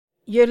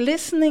You're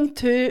listening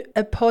to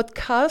a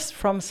podcast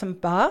from St.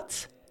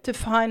 Bart's. To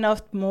find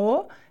out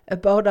more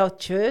about our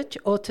church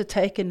or to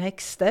take a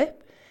next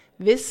step,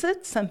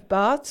 visit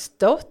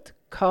stbarts.com.au.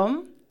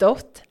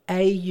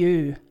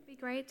 It'd be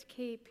great to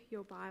keep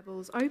your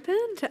Bibles open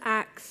to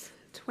Acts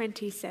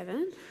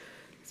 27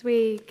 as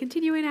we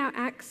continue in our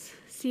Acts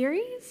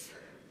series.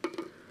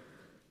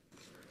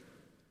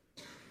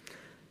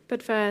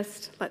 But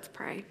first, let's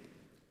pray.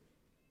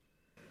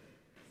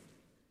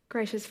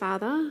 Gracious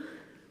Father,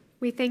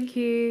 we thank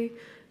you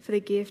for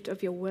the gift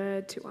of your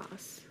word to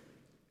us.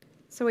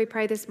 So we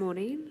pray this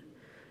morning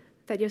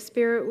that your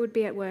Spirit would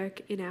be at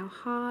work in our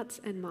hearts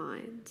and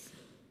minds,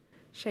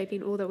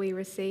 shaping all that we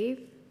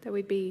receive, that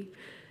we'd be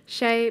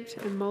shaped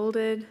and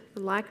moulded in the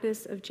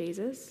likeness of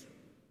Jesus,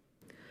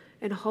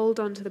 and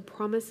hold on to the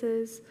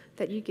promises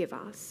that you give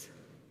us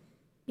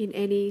in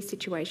any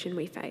situation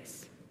we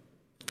face.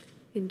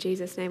 In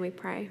Jesus' name we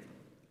pray.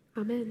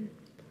 Amen.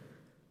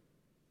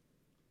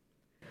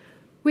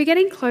 We're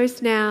getting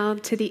close now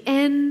to the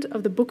end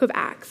of the book of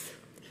Acts,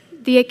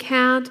 the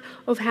account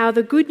of how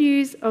the good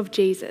news of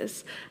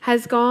Jesus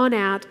has gone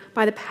out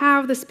by the power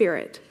of the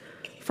Spirit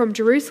from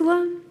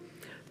Jerusalem,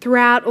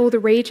 throughout all the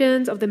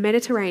regions of the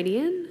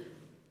Mediterranean,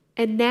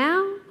 and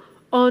now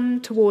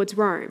on towards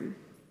Rome.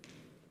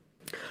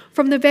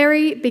 From the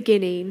very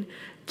beginning,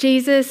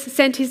 Jesus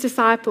sent his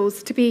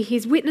disciples to be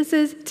his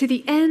witnesses to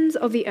the ends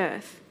of the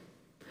earth.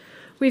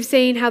 We've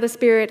seen how the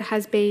Spirit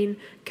has been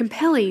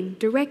compelling,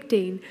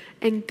 directing,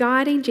 and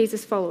guiding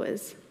Jesus'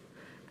 followers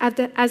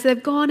as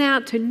they've gone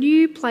out to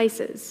new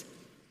places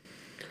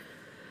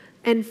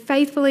and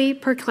faithfully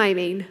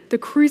proclaiming the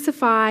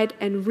crucified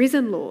and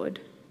risen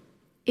Lord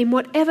in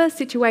whatever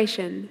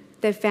situation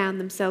they've found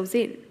themselves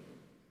in.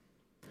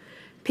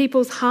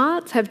 People's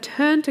hearts have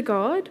turned to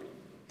God,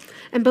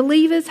 and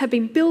believers have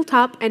been built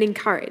up and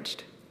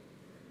encouraged.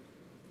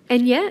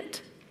 And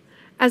yet,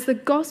 as the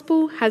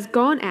gospel has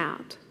gone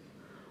out,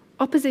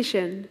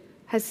 opposition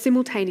has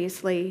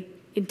simultaneously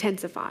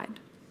intensified.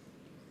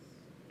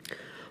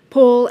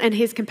 Paul and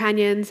his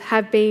companions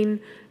have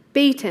been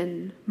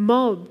beaten,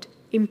 mobbed,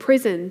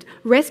 imprisoned,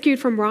 rescued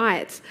from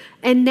riots,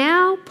 and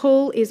now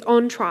Paul is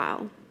on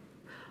trial.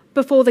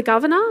 Before the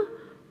governor,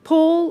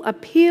 Paul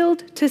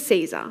appealed to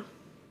Caesar,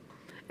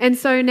 and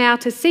so now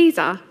to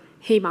Caesar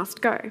he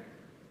must go.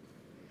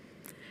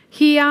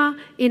 Here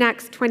in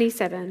Acts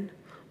 27,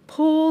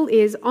 Paul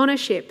is on a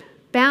ship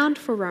bound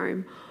for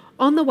Rome,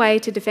 on the way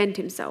to defend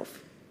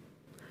himself.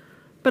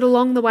 But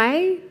along the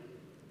way,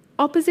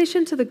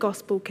 opposition to the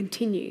gospel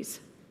continues.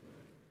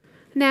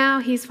 Now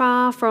he's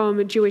far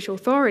from Jewish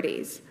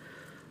authorities,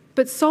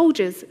 but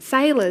soldiers,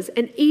 sailors,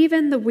 and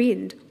even the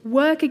wind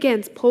work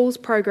against Paul's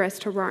progress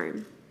to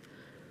Rome.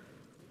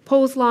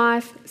 Paul's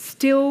life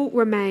still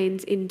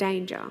remains in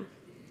danger,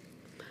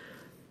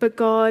 but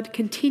God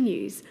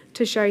continues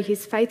to show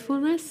his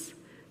faithfulness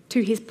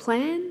to his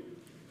plan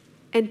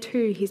and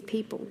to his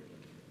people.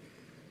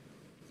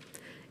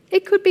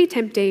 It could be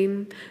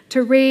tempting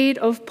to read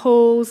of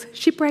Paul's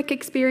shipwreck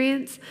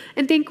experience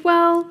and think,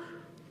 well,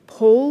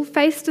 Paul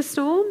faced a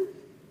storm,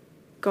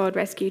 God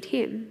rescued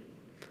him.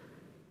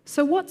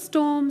 So what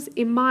storms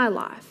in my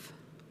life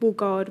will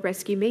God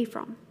rescue me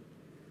from?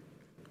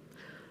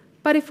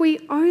 But if we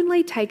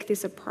only take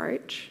this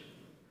approach,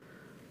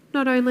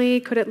 not only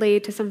could it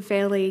lead to some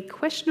fairly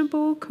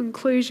questionable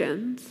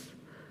conclusions,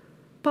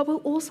 but we'll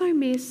also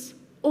miss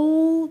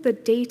all the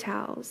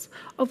details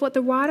of what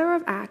the writer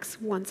of Acts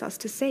wants us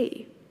to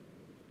see.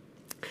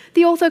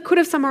 The author could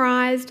have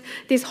summarised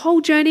this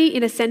whole journey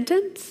in a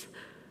sentence,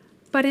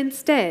 but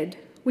instead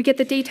we get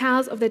the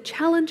details of the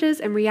challenges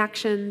and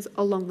reactions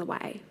along the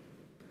way.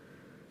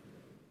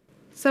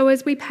 So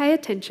as we pay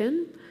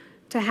attention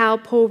to how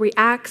Paul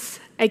reacts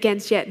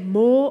against yet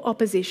more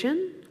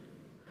opposition,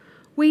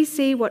 we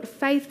see what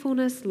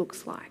faithfulness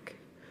looks like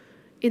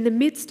in the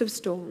midst of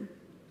storm,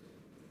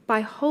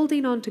 by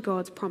holding on to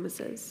God's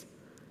promises,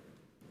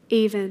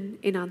 even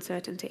in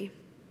uncertainty.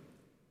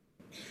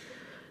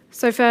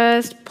 So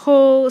first,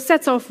 Paul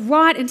sets off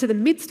right into the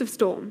midst of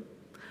storm.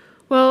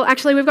 Well,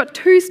 actually, we've got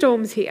two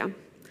storms here.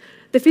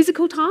 The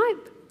physical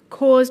type,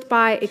 caused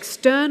by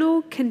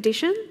external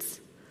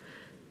conditions,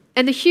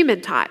 and the human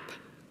type,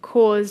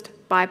 caused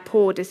by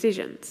poor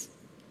decisions.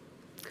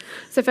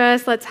 So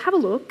first, let's have a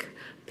look,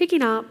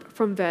 picking up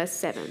from verse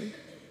 7.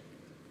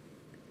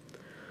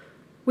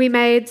 We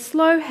made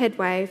slow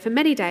headway for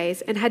many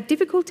days and had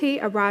difficulty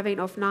arriving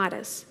off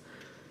Cnidus.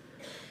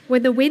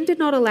 When the wind did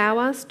not allow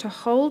us to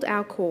hold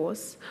our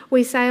course,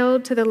 we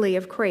sailed to the lee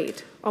of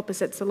Crete,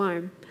 opposite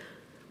Salome.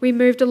 We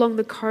moved along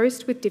the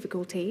coast with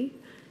difficulty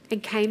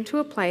and came to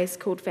a place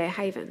called Fair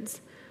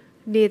Havens,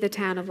 near the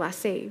town of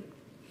Lasea.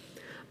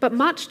 But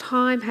much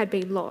time had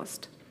been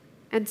lost,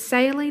 and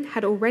sailing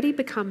had already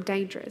become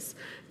dangerous,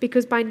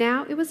 because by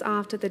now it was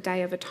after the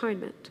Day of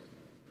Atonement.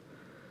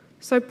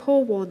 So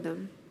Paul warned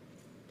them,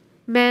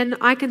 "Men,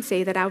 I can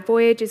see that our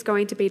voyage is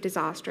going to be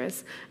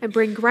disastrous and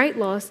bring great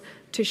loss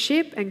to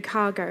ship and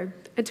cargo,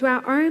 and to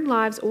our own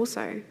lives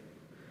also."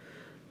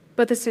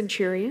 But the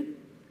centurion,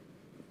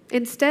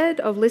 instead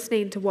of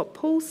listening to what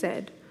Paul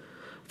said,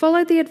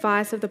 followed the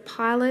advice of the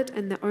pilot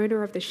and the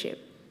owner of the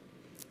ship.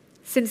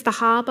 Since the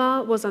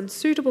harbour was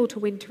unsuitable to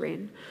winter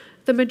in,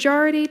 the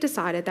majority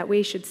decided that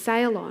we should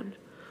sail on,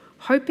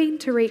 hoping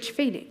to reach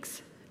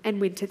Phoenix and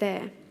winter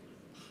there.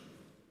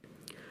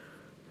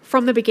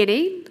 From the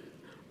beginning,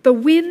 the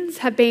winds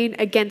have been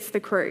against the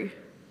crew.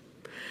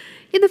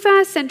 In the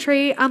first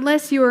century,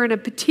 unless you were in a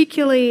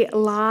particularly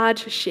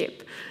large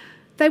ship,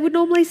 they would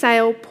normally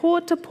sail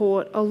port to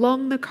port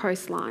along the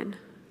coastline,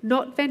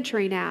 not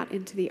venturing out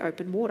into the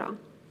open water.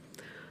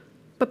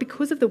 But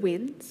because of the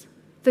winds,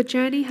 the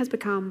journey has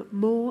become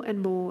more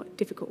and more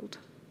difficult.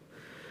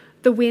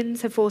 The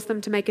winds have forced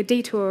them to make a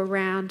detour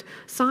around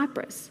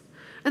Cyprus,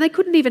 and they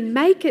couldn't even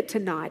make it to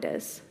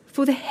Cnidus,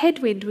 for the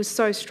headwind was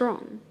so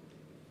strong.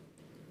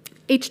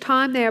 Each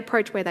time they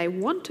approach where they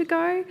want to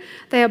go,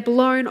 they are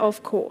blown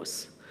off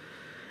course.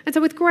 And so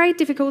with great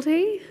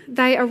difficulty,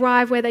 they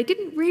arrive where they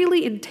didn't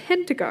really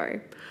intend to go,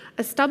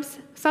 a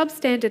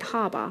substandard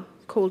harbour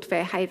called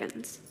Fair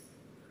Havens.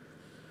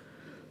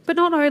 But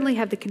not only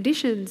have the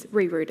conditions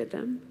rerouted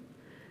them,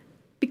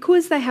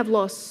 because they have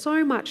lost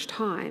so much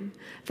time,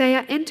 they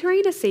are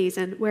entering a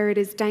season where it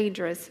is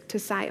dangerous to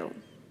sail.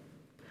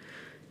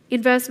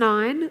 In verse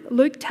 9,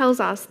 Luke tells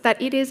us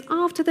that it is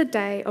after the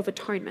Day of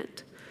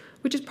Atonement,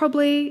 which is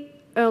probably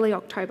early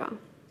October.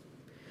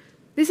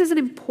 This is an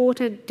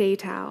important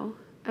detail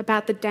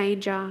about the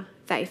danger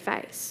they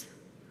face.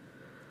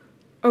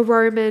 A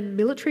Roman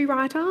military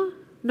writer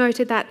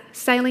noted that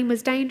sailing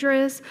was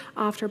dangerous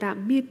after about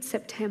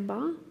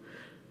mid-September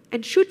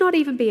and should not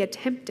even be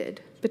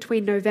attempted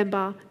between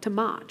November to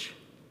March.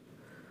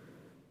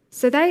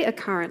 So they are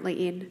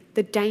currently in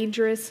the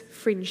dangerous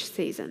fringe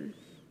season.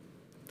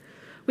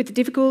 With the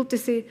difficult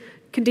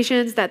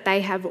conditions that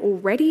they have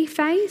already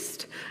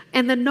faced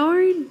and the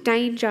known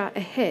danger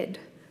ahead,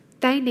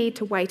 they need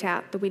to wait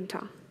out the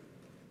winter.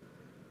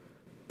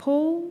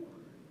 Paul,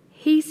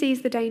 he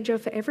sees the danger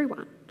for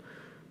everyone.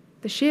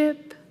 The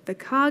ship, the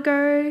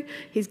cargo,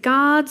 his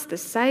guards, the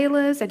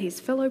sailors, and his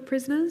fellow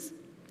prisoners.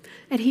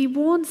 And he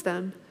warns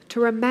them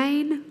to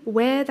remain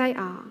where they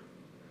are.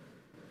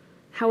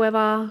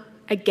 However,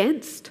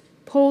 against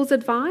Paul's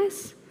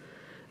advice,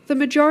 the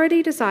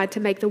majority decide to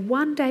make the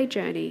one-day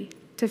journey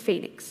to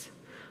Phoenix,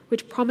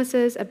 which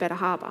promises a better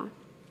harbour.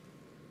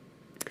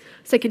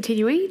 So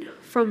continuing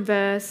from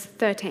verse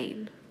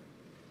 13.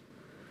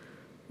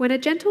 When a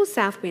gentle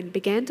south wind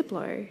began to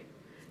blow,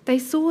 they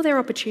saw their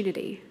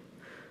opportunity.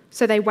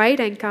 So they weighed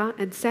anchor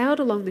and sailed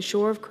along the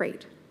shore of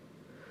Crete.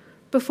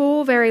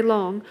 Before very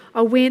long,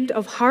 a wind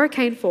of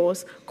hurricane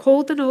force,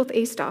 called the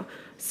northeaster,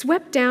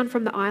 swept down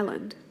from the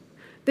island.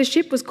 The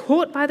ship was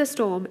caught by the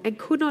storm and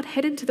could not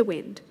head into the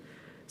wind,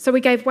 so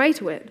we gave way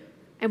to it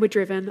and were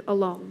driven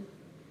along.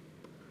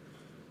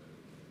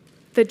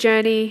 The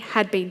journey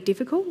had been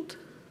difficult,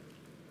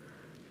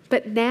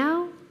 but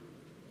now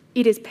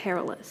it is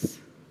perilous.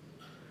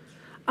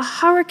 A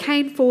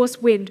hurricane-force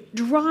wind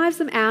drives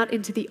them out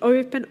into the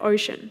open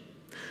ocean.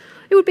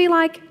 It would be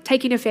like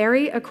taking a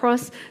ferry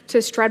across to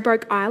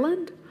Stradbroke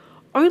Island,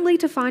 only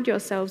to find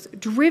yourselves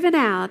driven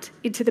out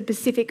into the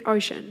Pacific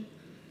Ocean.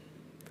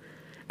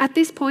 At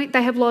this point,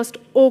 they have lost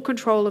all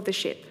control of the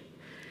ship.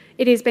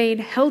 It is being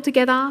held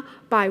together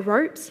by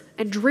ropes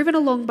and driven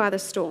along by the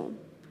storm.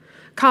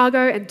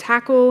 Cargo and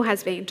tackle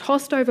has been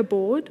tossed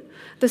overboard.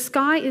 The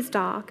sky is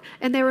dark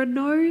and there are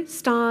no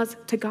stars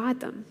to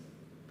guide them.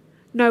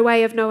 No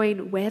way of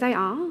knowing where they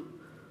are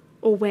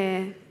or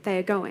where they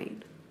are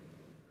going.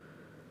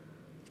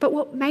 But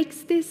what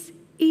makes this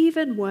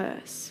even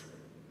worse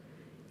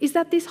is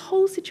that this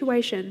whole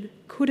situation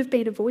could have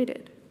been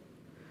avoided.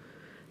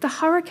 The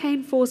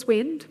hurricane-force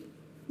wind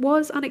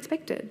was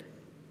unexpected,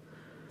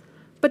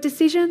 but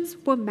decisions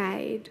were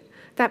made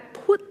that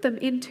put them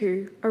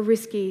into a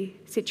risky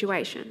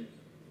situation.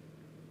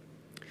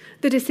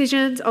 The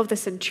decisions of the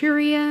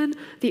centurion,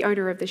 the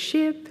owner of the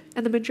ship,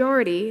 and the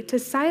majority to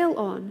sail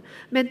on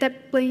meant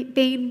that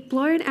being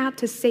blown out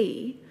to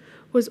sea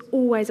was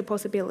always a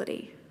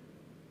possibility.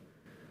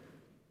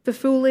 The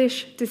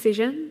foolish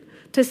decision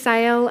to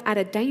sail at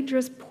a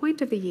dangerous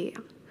point of the year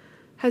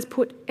has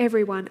put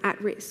everyone at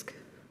risk.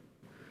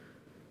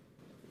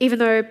 Even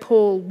though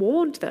Paul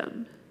warned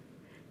them,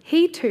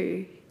 he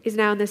too is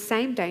now in the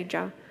same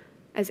danger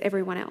as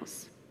everyone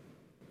else.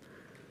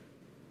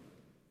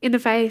 In the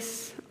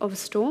face of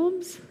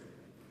storms,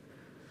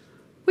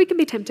 we can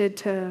be tempted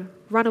to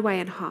run away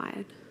and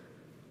hide.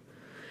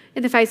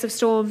 In the face of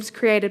storms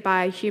created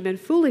by human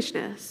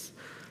foolishness,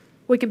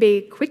 we can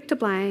be quick to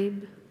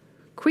blame,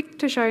 quick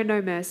to show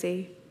no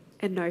mercy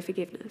and no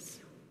forgiveness.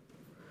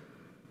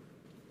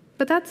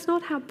 But that's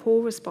not how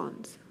Paul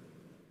responds.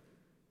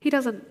 He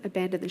doesn't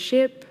abandon the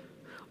ship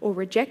or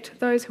reject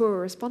those who are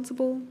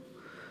responsible.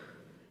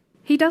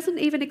 He doesn't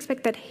even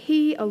expect that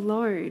he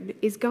alone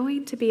is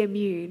going to be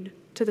immune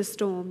to the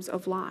storms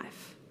of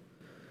life.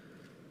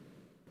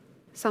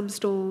 Some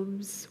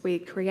storms we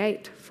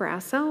create for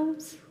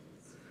ourselves.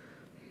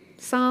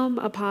 Some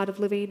are part of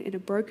living in a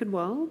broken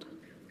world,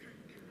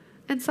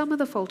 and some are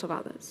the fault of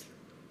others.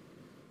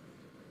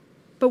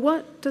 But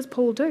what does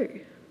Paul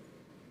do?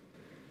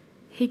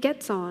 he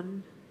gets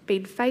on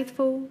being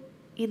faithful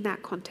in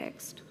that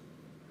context.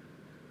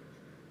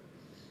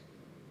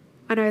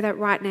 I know that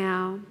right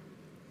now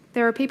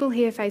there are people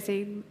here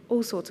facing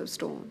all sorts of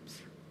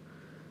storms,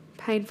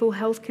 painful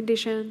health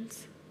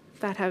conditions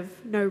that have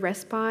no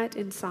respite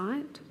in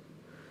sight,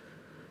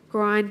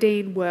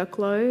 grinding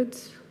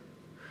workloads,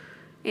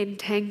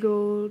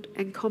 entangled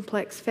and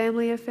complex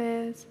family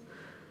affairs,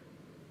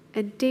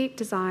 and deep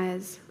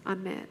desires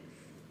unmet.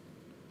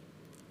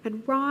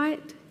 And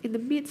right in the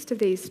midst of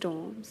these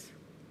storms,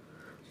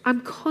 I'm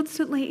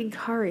constantly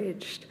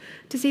encouraged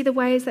to see the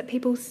ways that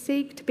people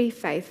seek to be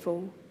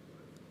faithful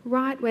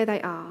right where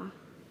they are,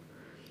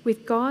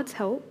 with God's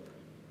help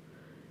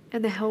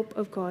and the help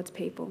of God's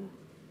people.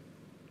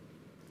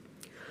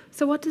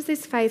 So what does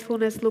this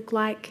faithfulness look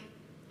like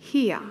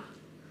here,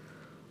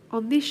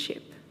 on this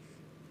ship?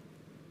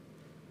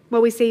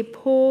 Well, we see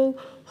Paul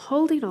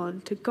holding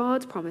on to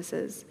God's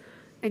promises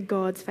and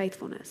God's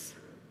faithfulness.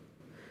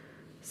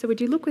 So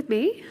would you look with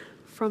me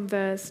from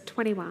verse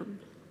 21?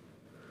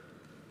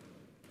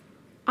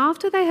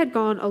 After they had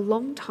gone a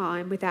long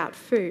time without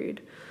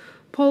food,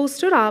 Paul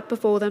stood up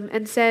before them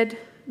and said,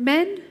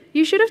 "Men,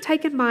 you should have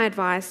taken my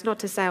advice not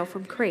to sail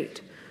from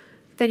Crete.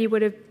 Then you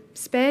would have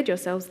spared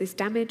yourselves this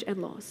damage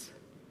and loss.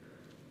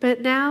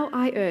 But now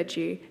I urge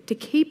you to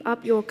keep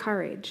up your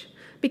courage,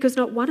 because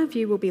not one of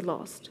you will be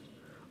lost.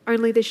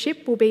 Only the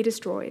ship will be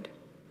destroyed.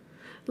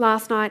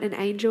 Last night an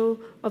angel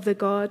of the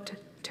God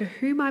to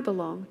whom I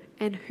belong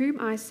and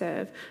whom I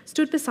serve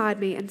stood beside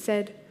me and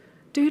said,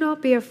 'Do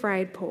not be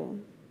afraid, Paul.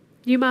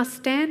 You must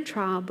stand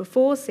trial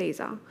before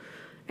Caesar,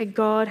 and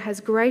God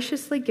has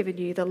graciously given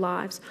you the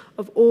lives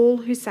of all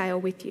who sail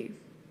with you.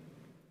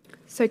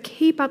 So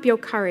keep up your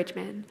courage,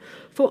 men,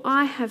 for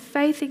I have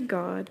faith in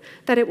God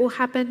that it will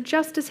happen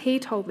just as he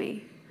told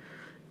me.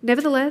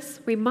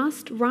 Nevertheless, we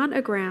must run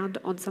aground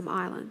on some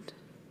island.'"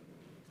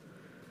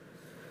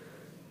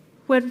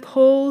 When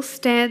Paul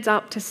stands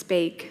up to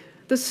speak,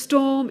 the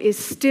storm is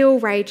still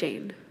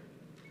raging.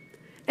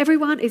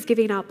 Everyone is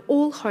giving up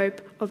all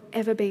hope of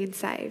ever being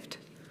saved.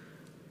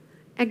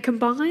 And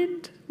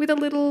combined with a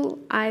little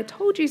 "I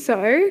told you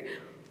so,"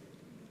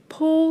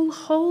 Paul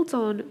holds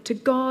on to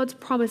God's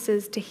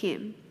promises to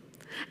him.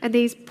 And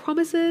these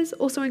promises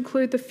also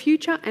include the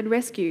future and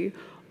rescue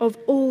of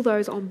all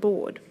those on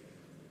board.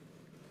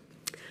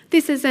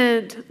 This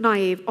isn't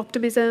naive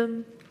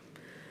optimism.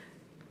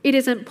 It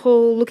isn't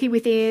Paul looking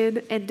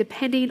within and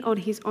depending on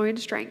his own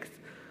strength,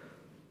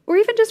 or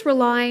even just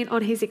relying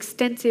on his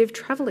extensive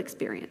travel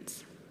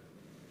experience.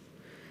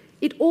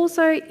 It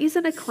also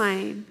isn't a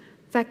claim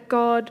that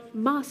God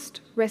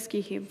must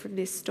rescue him from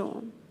this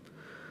storm.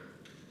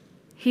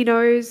 He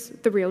knows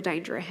the real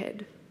danger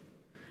ahead,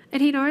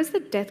 and he knows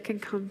that death can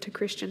come to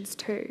Christians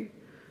too,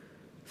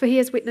 for he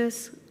has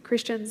witnessed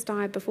Christians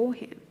die before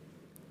him.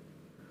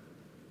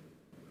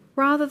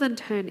 Rather than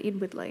turn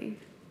inwardly,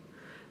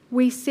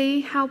 we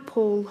see how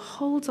Paul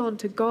holds on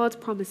to God's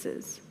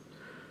promises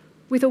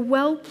with a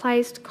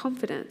well-placed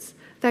confidence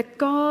that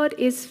God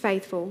is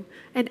faithful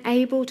and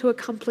able to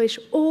accomplish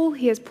all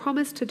he has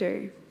promised to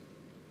do.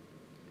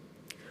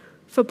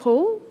 For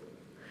Paul,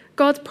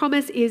 God's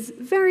promise is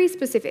very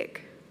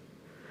specific.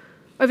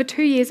 Over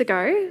 2 years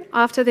ago,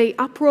 after the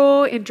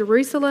uproar in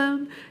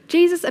Jerusalem,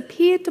 Jesus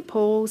appeared to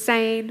Paul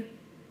saying,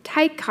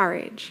 "Take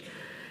courage.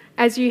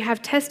 As you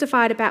have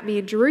testified about me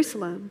in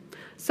Jerusalem,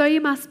 so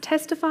you must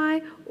testify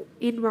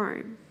in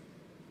Rome."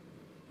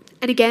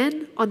 And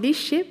again, on this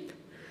ship,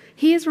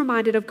 he is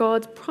reminded of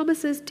God's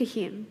promises to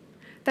him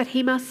that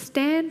he must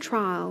stand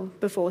trial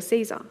before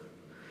Caesar.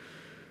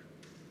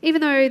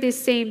 Even though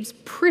this seems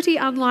pretty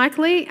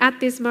unlikely at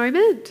this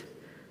moment,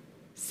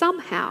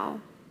 somehow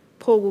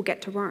Paul will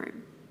get to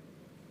Rome.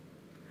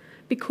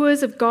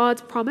 Because of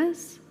God's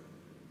promise,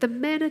 the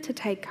men are to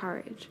take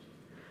courage.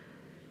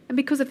 And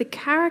because of the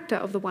character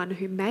of the one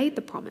who made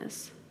the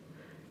promise,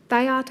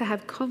 they are to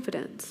have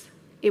confidence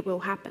it will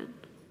happen.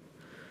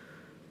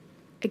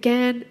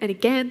 Again and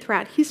again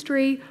throughout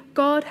history,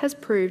 God has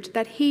proved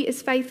that he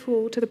is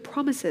faithful to the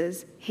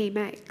promises he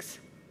makes.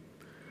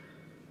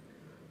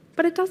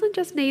 But it doesn't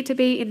just need to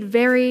be in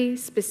very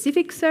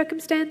specific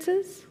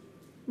circumstances,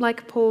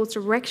 like Paul's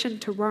direction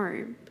to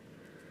Rome,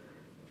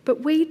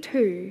 but we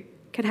too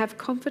can have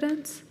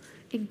confidence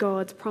in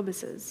God's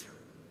promises.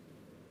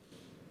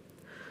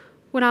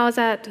 When I was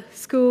at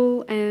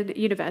school and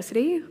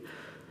university,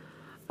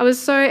 I was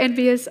so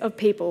envious of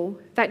people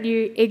that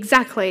knew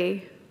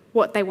exactly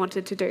what they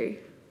wanted to do.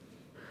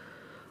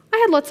 I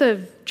had lots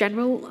of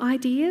general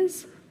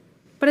ideas,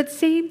 but it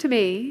seemed to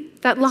me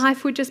that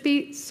life would just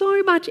be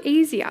so much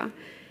easier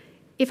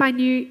if I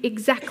knew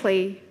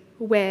exactly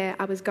where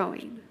I was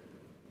going.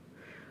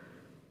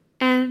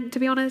 And to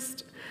be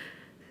honest,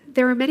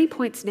 there are many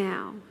points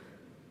now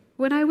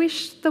when I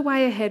wish the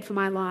way ahead for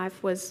my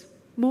life was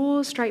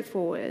more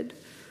straightforward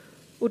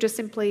or just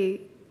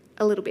simply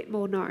a little bit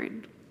more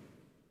known.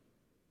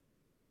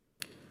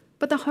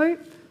 But the hope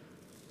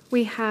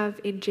we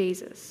have in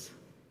Jesus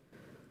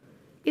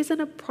isn't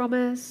a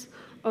promise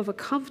of a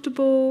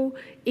comfortable,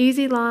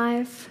 easy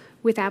life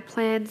with our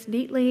plans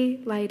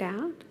neatly laid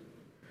out.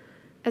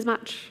 as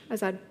much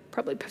as I'd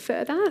probably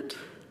prefer that.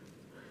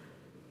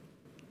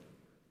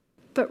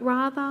 But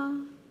rather,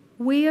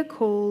 we are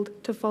called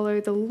to follow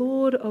the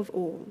Lord of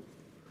all,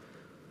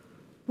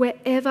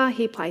 wherever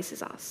he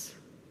places us,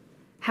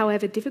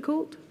 however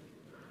difficult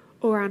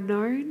or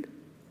unknown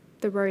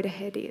the road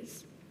ahead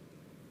is.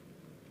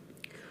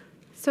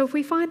 So if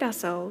we find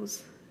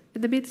ourselves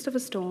in the midst of a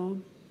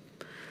storm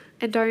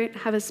and don't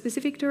have a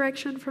specific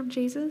direction from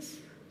Jesus,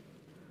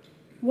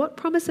 what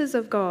promises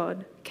of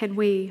God can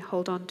we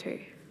hold on to?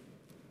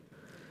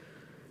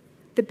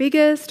 The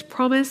biggest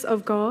promise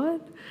of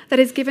God that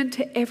is given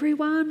to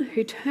everyone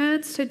who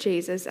turns to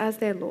Jesus as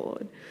their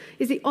Lord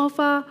is the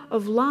offer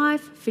of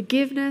life,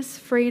 forgiveness,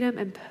 freedom,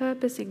 and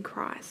purpose in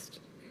Christ.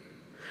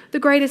 The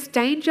greatest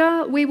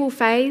danger we will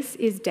face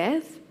is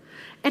death,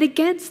 and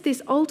against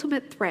this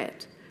ultimate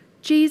threat,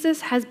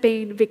 Jesus has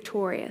been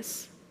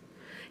victorious.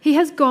 He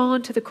has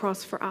gone to the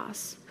cross for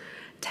us,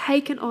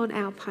 taken on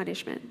our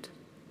punishment,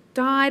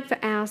 died for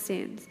our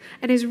sins,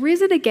 and is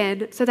risen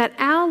again so that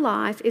our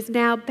life is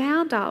now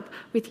bound up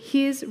with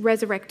his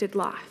resurrected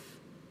life.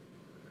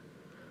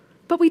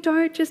 But we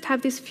don't just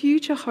have this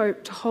future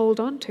hope to hold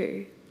on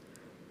to,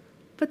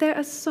 but there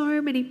are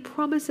so many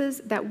promises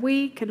that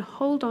we can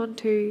hold on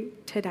to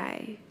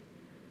today.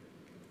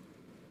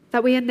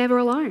 That we are never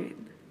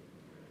alone,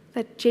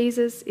 that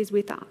Jesus is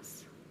with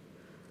us,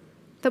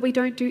 that we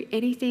don't do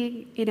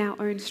anything in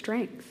our own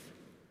strength,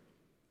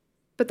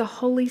 but the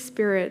Holy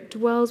Spirit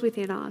dwells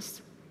within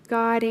us,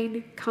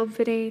 guiding,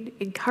 comforting,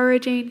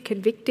 encouraging,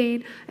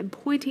 convicting, and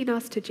pointing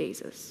us to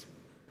Jesus.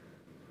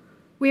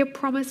 We are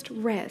promised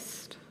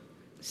rest,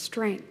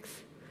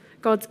 strength,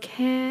 God's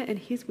care and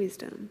his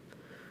wisdom.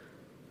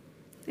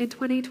 In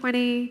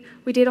 2020,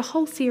 we did a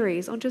whole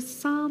series on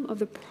just some of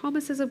the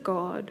promises of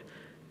God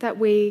that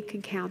we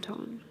can count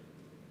on.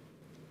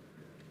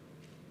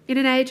 In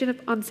an age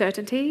of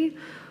uncertainty,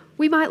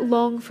 we might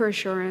long for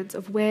assurance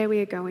of where we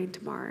are going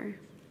tomorrow.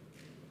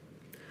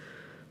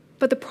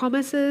 But the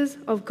promises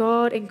of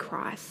God in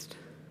Christ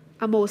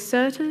are more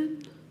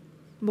certain,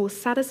 more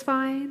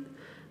satisfying,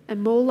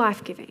 and more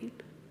life-giving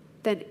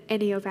than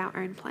any of our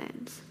own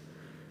plans.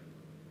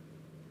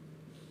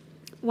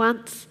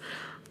 Once,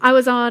 I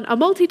was on a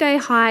multi-day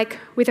hike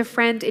with a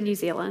friend in New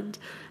Zealand,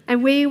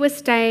 and we were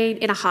staying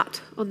in a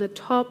hut on the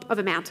top of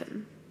a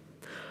mountain.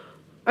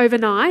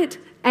 Overnight,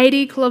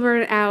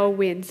 80-kilometre-an-hour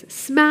winds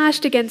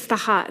smashed against the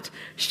hut,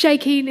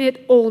 shaking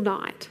it all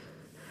night.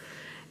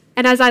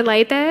 And as I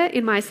laid there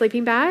in my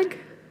sleeping bag,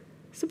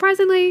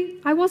 surprisingly,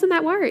 I wasn't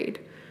that worried,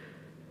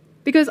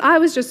 because I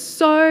was just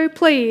so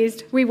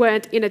pleased we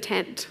weren't in a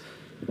tent.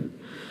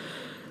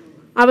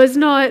 I was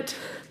not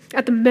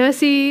at the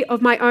mercy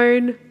of my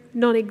own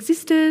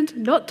non-existent,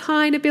 not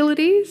tying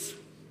abilities.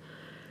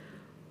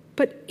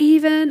 But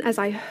even as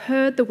I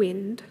heard the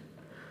wind,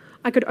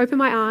 I could open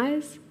my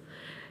eyes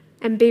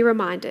and be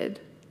reminded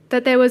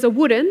that there was a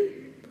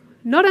wooden,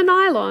 not a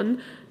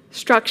nylon,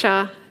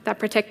 structure that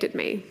protected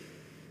me.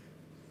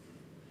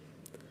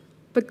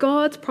 But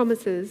God's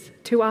promises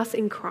to us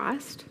in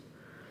Christ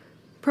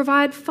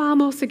provide far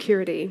more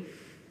security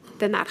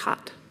than that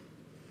hut.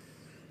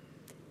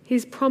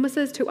 His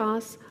promises to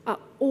us are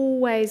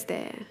always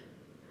there,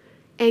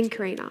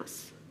 anchoring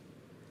us.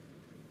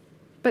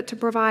 But to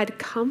provide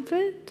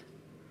comfort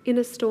in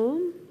a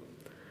storm,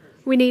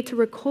 we need to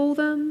recall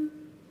them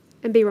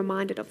and be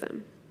reminded of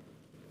them.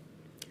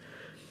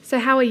 So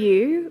how are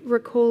you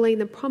recalling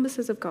the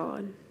promises of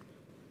God?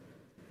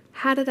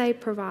 How do they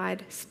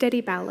provide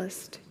steady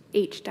ballast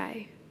each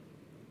day?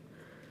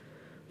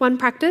 One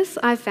practice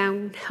I've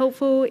found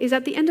helpful is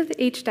at the end of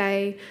each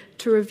day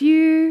to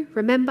review,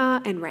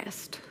 remember, and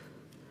rest.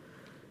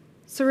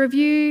 So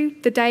review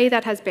the day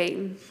that has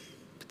been,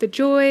 the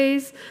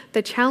joys,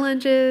 the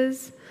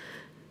challenges,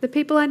 the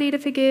people I need to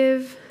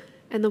forgive,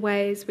 and the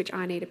ways which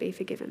I need to be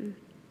forgiven.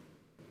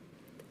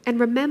 And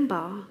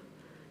remember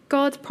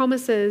God's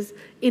promises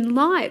in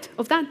light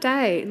of that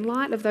day, in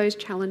light of those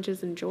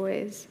challenges and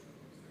joys.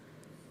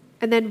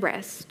 And then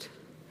rest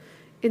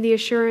in the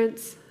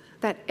assurance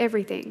that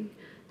everything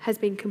has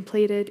been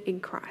completed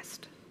in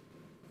Christ.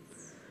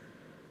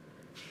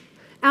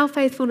 Our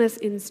faithfulness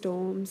in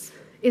storms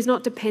is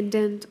not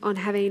dependent on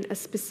having a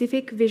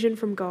specific vision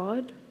from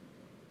God,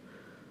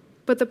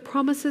 but the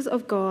promises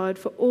of God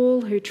for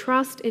all who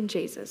trust in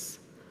Jesus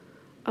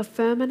are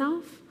firm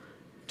enough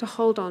to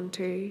hold on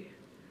to,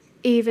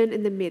 even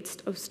in the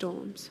midst of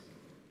storms,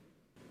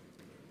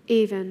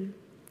 even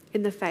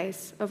in the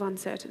face of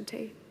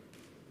uncertainty.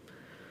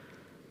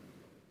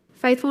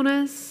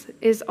 Faithfulness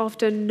is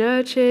often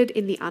nurtured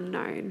in the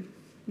unknown,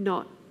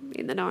 not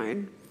in the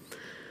known.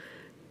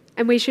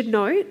 And we should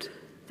note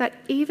that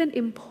even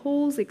in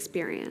Paul's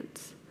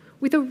experience,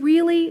 with a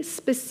really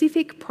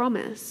specific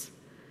promise,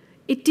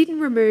 it didn't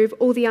remove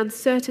all the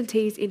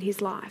uncertainties in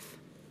his life.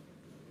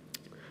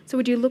 So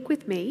would you look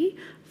with me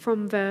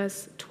from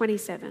verse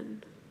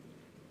 27?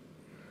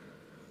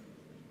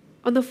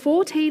 On the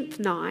 14th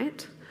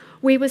night,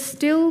 we were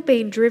still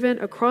being driven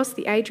across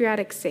the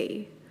Adriatic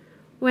Sea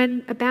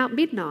when, about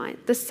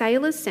midnight, the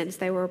sailors sensed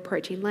they were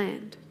approaching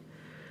land.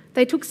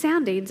 They took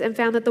soundings and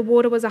found that the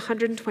water was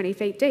 120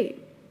 feet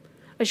deep.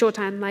 A short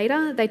time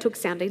later, they took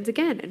soundings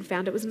again and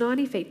found it was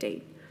 90 feet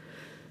deep.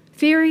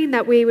 Fearing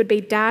that we would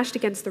be dashed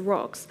against the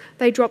rocks,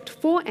 they dropped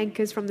 4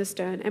 anchors from the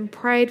stern and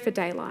prayed for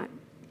daylight.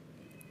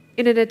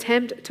 In an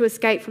attempt to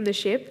escape from the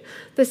ship,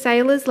 the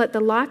sailors let the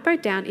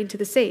lifeboat down into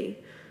the sea,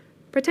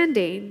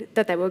 pretending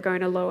that they were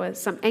going to lower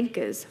some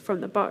anchors from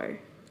the bow.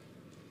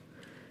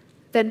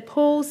 Then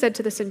Paul said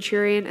to the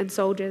centurion and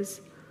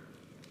soldiers,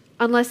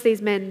 "Unless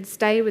these men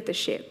stay with the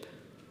ship,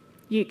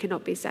 you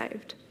cannot be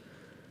saved."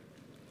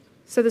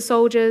 So the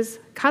soldiers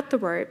cut the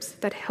ropes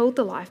that held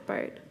the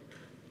lifeboat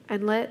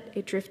and let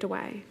it drift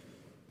away.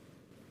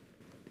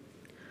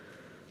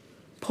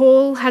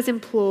 Paul has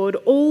implored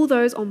all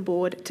those on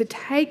board to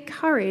take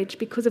courage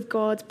because of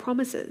God's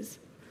promises.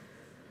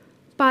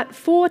 But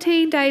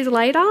 14 days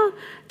later,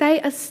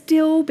 they are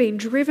still being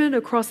driven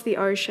across the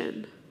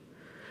ocean.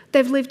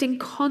 They've lived in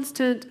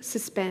constant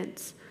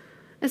suspense,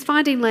 as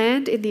finding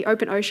land in the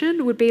open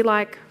ocean would be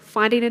like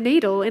finding a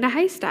needle in a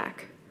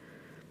haystack.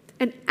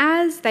 And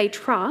as they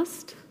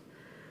trust,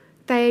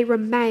 they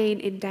remain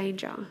in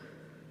danger.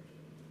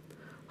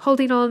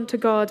 Holding on to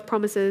God's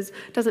promises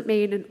doesn't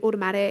mean an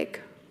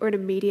automatic or an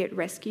immediate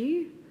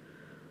rescue,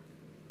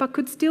 but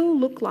could still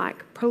look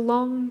like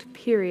prolonged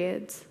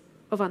periods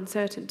of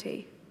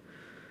uncertainty.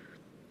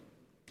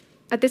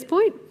 At this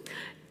point,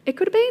 it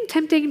could have been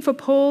tempting for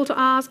Paul to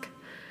ask,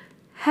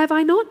 "Have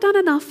I not done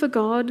enough for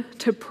God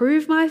to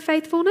prove my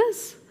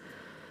faithfulness?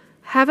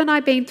 Haven't I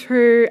been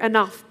through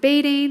enough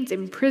beatings,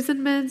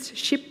 imprisonments,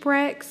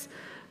 shipwrecks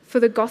for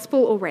the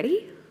gospel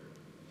already?"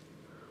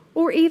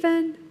 Or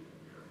even,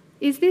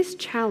 is this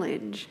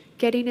challenge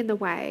getting in the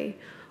way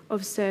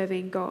of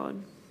serving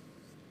God?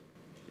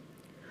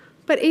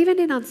 But even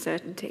in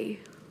uncertainty,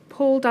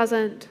 Paul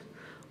doesn't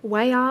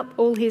weigh up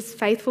all his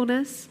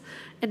faithfulness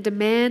and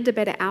demand a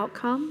better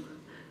outcome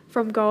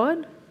from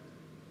God.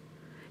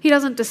 He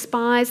doesn't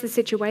despise the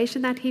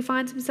situation that he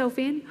finds himself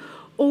in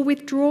or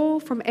withdraw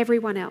from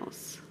everyone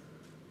else.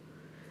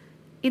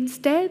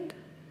 Instead,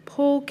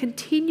 Paul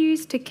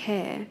continues to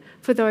care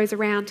for those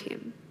around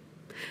him.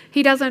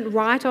 He doesn't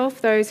write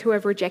off those who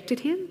have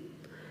rejected him,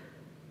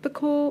 but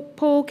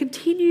Paul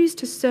continues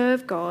to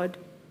serve God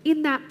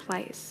in that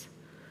place,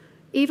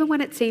 even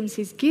when it seems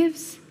his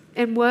gifts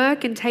and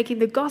work in taking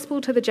the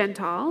gospel to the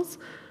Gentiles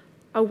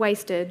are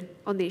wasted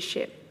on this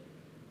ship.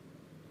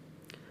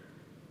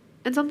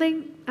 And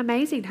something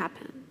amazing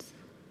happens.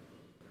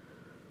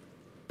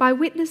 By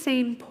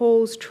witnessing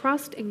Paul's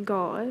trust in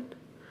God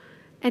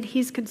and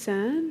his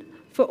concern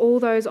for all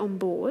those on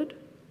board,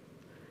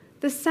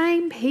 the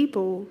same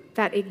people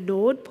that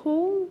ignored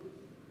Paul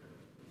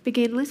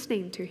begin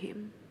listening to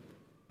him.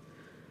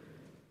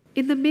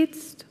 In the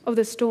midst of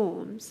the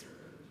storms,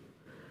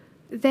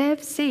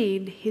 they've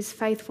seen his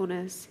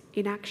faithfulness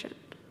in action.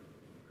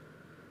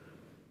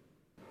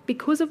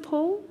 Because of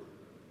Paul,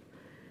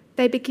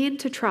 they begin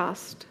to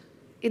trust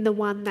in the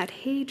one that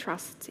he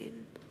trusts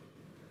in.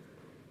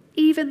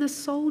 Even the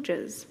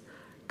soldiers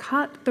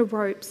cut the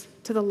ropes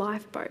to the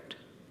lifeboat,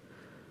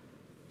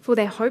 for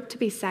their hope to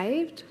be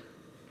saved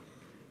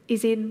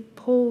is in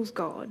Paul's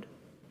God.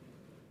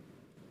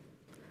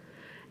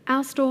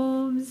 Our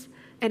storms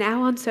and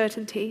our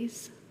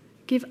uncertainties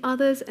give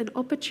others an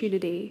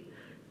opportunity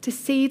to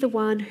see the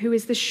one who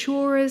is the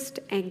surest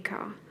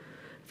anchor,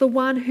 the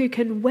one who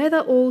can weather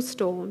all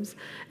storms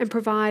and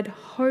provide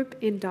hope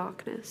in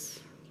darkness.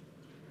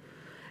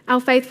 Our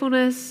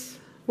faithfulness,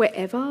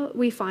 wherever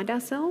we find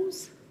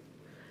ourselves,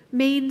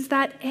 means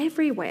that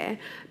everywhere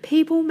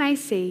people may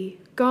see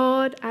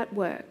God at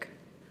work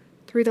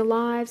through the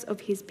lives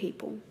of his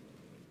people.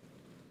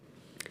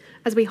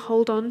 As we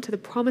hold on to the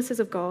promises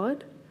of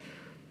God,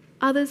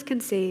 others can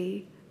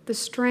see the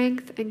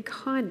strength and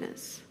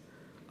kindness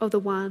of the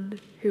one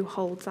who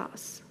holds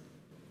us.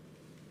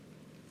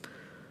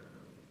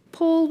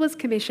 Paul was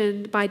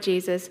commissioned by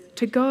Jesus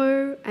to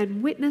go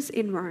and witness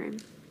in Rome.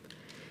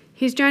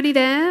 His journey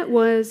there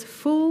was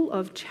full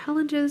of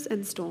challenges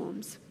and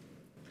storms.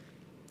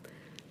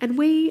 And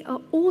we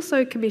are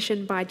also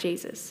commissioned by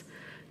Jesus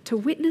to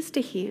witness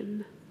to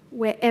him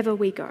wherever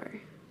we go.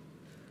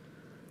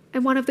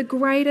 And one of the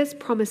greatest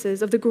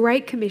promises of the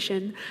Great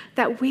Commission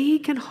that we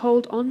can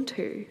hold on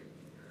to,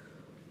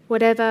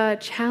 whatever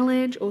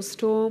challenge or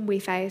storm we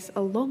face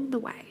along the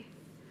way,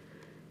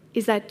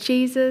 is that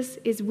Jesus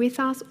is with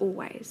us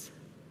always,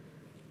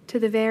 to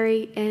the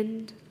very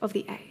end of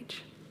the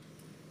age.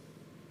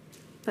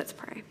 Let's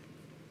pray.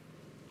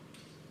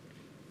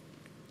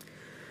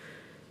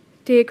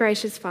 Dear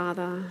gracious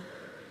Father,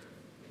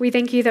 we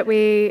thank you that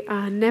we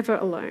are never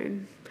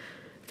alone,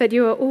 that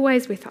you are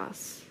always with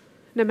us,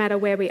 no matter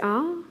where we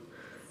are,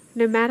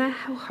 no matter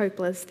how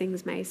hopeless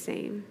things may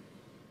seem.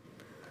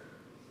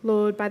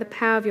 Lord, by the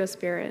power of your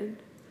Spirit,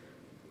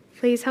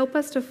 please help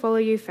us to follow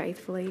you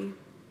faithfully,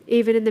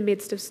 even in the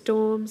midst of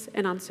storms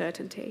and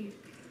uncertainty.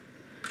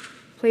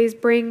 Please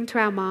bring to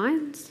our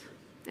minds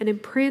and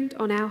imprint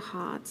on our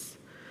hearts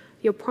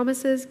your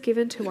promises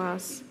given to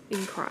us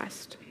in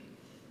Christ.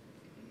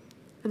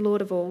 And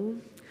Lord of all,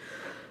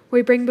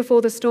 We bring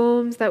before the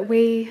storms that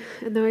we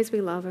and those we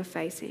love are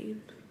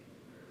facing.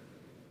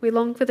 We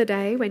long for the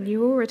day when you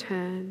will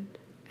return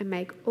and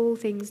make all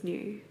things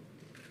new.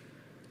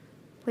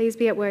 Please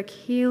be at work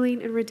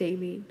healing and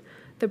redeeming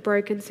the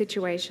broken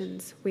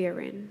situations we are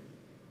in.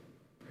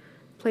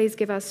 Please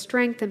give us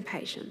strength and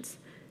patience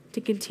to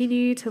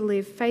continue to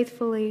live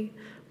faithfully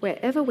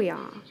wherever we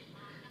are,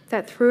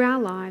 that through our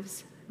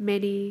lives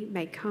many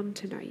may come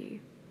to know you.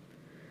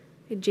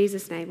 In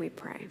Jesus' name we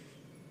pray.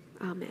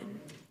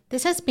 Amen.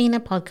 This has been a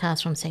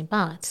podcast from St.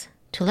 Bart's.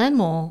 To learn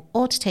more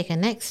or to take a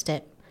next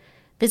step,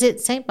 visit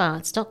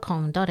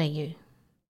stbarts.com.au.